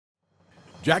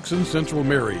Jackson Central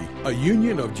Mary, a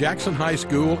union of Jackson High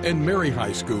School and Mary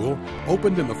High School,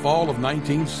 opened in the fall of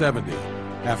 1970.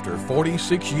 After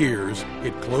 46 years,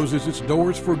 it closes its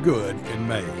doors for good in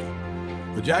May.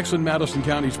 The Jackson-Madison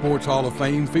County Sports Hall of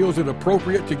Fame feels it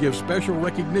appropriate to give special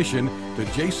recognition to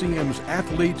JCM's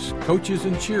athletes, coaches,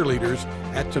 and cheerleaders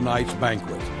at tonight's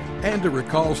banquet, and to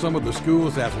recall some of the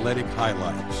school's athletic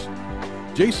highlights.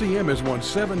 JCM has won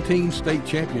 17 state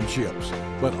championships,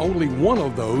 but only one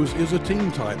of those is a team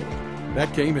title.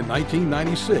 That came in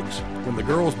 1996, when the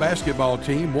girls basketball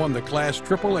team won the Class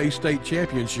AAA state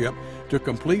championship to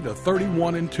complete a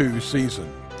 31-2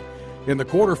 season. In the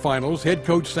quarterfinals, head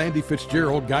coach Sandy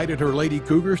Fitzgerald guided her Lady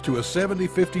Cougars to a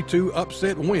 70-52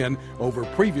 upset win over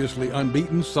previously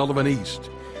unbeaten Sullivan East.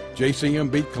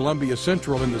 JCM beat Columbia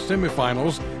Central in the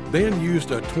semifinals, then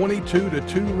used a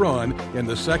 22-2 run in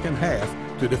the second half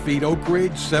to defeat Oak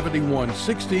Ridge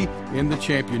 71-60 in the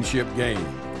championship game.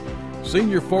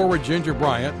 Senior forward Ginger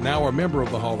Bryant, now a member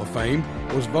of the Hall of Fame,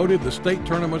 was voted the state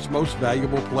tournament's most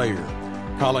valuable player.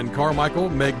 Colin Carmichael,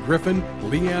 Meg Griffin,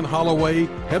 Leanne Holloway,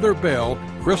 Heather Bell,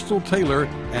 Crystal Taylor,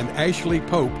 and Ashley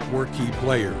Pope were key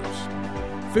players.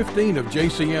 15 of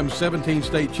JCM's 17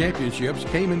 state championships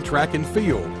came in track and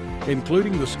field,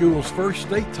 including the school's first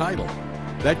state title.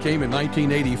 That came in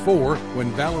 1984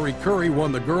 when Valerie Curry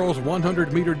won the girls'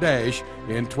 100-meter dash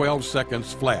in 12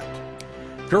 seconds flat.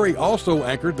 Curry also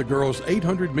anchored the girls'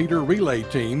 800-meter relay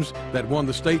teams that won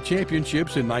the state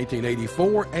championships in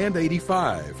 1984 and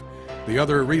 85. The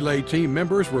other relay team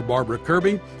members were Barbara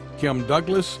Kirby, Kim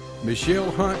Douglas, Michelle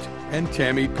Hunt, and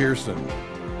Tammy Pearson.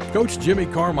 Coach Jimmy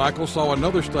Carmichael saw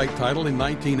another state title in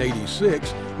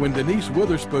 1986 when Denise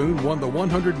Witherspoon won the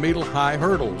 100-meter high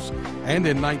hurdles, and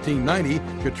in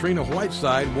 1990, Katrina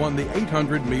Whiteside won the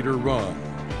 800-meter run.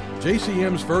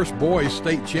 JCM's first boys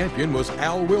state champion was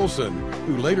Al Wilson,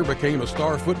 who later became a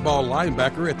star football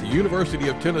linebacker at the University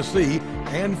of Tennessee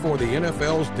and for the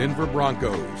NFL's Denver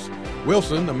Broncos.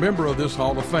 Wilson, a member of this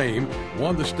Hall of Fame,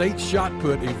 won the state shot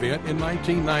put event in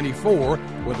 1994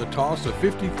 with a toss of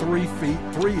 53 feet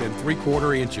 3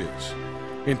 3/4 inches.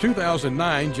 In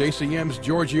 2009, JCM's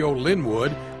Giorgio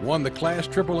Linwood won the Class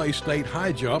AAA state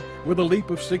high jump with a leap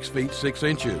of 6 feet 6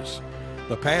 inches.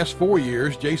 The past 4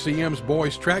 years, JCM's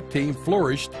boys track team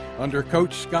flourished under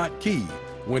Coach Scott Key,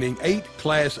 winning 8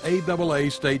 Class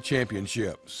AAA state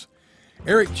championships.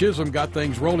 Eric Chisholm got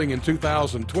things rolling in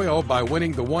 2012 by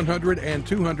winning the 100 and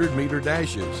 200-meter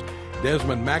dashes.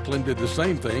 Desmond Macklin did the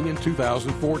same thing in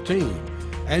 2014.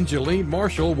 And Jeline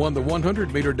Marshall won the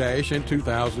 100-meter dash in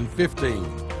 2015.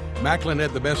 Macklin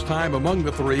had the best time among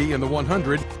the three in the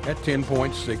 100 at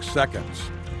 10.6 seconds.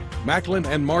 Macklin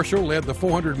and Marshall led the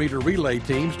 400-meter relay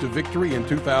teams to victory in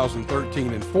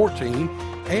 2013 and 14,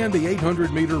 and the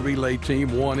 800-meter relay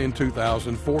team won in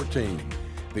 2014.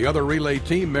 The other relay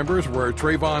team members were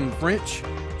Trayvon French,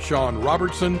 Sean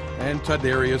Robertson, and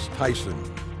Tadarius Tyson.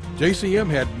 JCM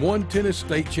had one tennis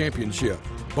state championship.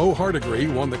 Bo Hardigree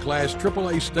won the Class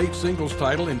AAA state singles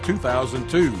title in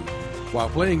 2002. While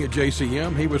playing at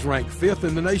JCM, he was ranked 5th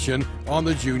in the nation on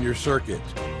the junior circuit.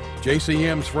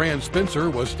 JCM's Fran Spencer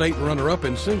was state runner-up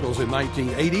in singles in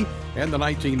 1980, and the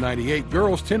 1998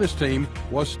 girls tennis team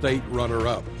was state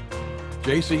runner-up.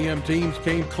 JCM teams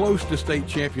came close to state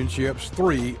championships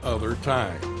 3 other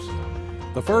times.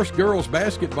 The first girls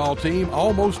basketball team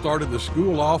almost started the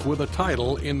school off with a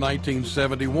title in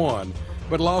 1971,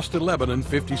 but lost to Lebanon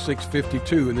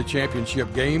 56-52 in the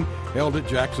championship game held at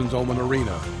Jackson's Oman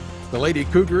Arena. The Lady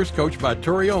Cougars, coached by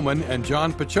Turi Oman and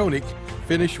John Pachonik,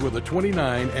 finished with a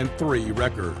 29-3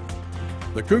 record.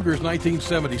 The Cougars'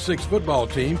 1976 football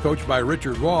team, coached by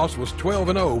Richard Ross, was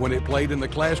 12-0 when it played in the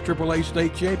Class AAA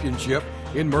state championship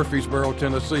in Murfreesboro,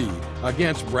 Tennessee,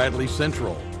 against Bradley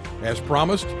Central. As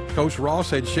promised, Coach Ross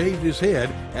had shaved his head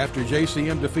after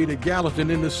JCM defeated Gallatin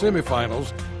in the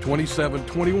semifinals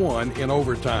 27-21 in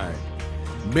overtime.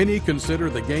 Many consider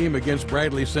the game against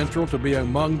Bradley Central to be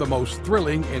among the most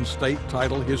thrilling in state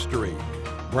title history.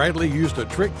 Bradley used a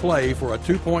trick play for a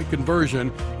 2-point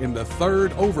conversion in the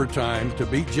third overtime to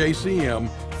beat JCM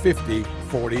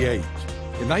 50-48.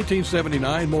 In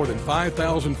 1979, more than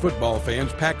 5,000 football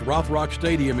fans packed Rothrock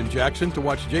Stadium in Jackson to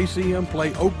watch JCM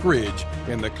play Oak Ridge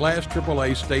in the Class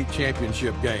AAA state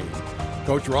championship game.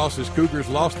 Coach Ross's Cougars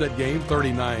lost that game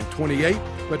 39-28,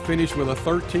 but finished with a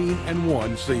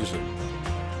 13-1 season.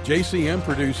 JCM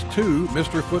produced 2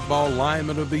 Mr. Football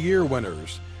Lineman of the Year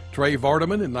winners, Trey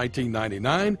Vardaman in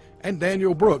 1999 and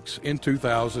Daniel Brooks in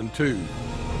 2002.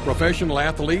 Professional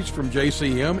athletes from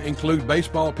JCM include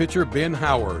baseball pitcher Ben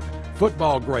Howard,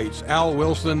 football greats Al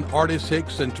Wilson, Artis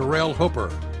Hicks, and Terrell Hooper,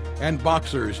 and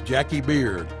boxers Jackie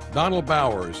Beard, Donald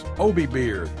Bowers, Obie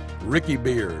Beard, Ricky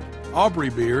Beard, Aubrey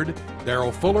Beard,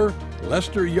 Darrell Fuller,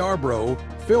 Lester Yarbrough,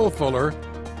 Phil Fuller,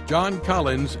 John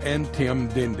Collins, and Tim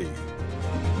Dendy.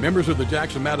 Members of the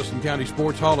Jackson-Madison County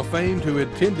Sports Hall of Fame who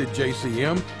attended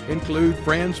JCM include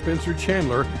Fran Spencer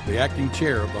Chandler, the acting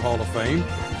chair of the Hall of Fame,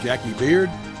 Jackie Beard,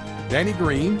 Danny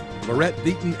Green, Lorette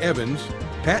Deaton Evans,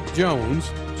 Pat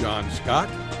Jones, John Scott,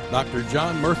 Dr.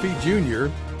 John Murphy Jr.,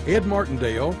 Ed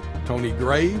Martindale, Tony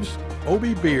Graves,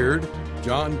 Obie Beard,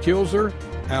 John Kilzer,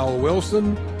 Al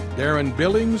Wilson, Darren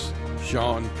Billings,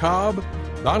 Sean Cobb,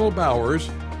 Donald Bowers,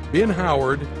 Ben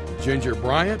Howard, Ginger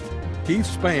Bryant, Keith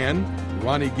Spann,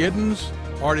 Ronnie Giddens,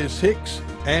 Artis Hicks,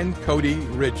 and Cody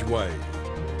Ridgway.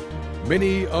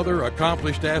 Many other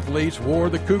accomplished athletes wore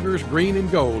the Cougars green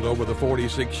and gold over the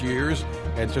 46 years,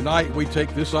 and tonight we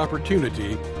take this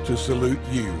opportunity to salute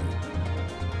you.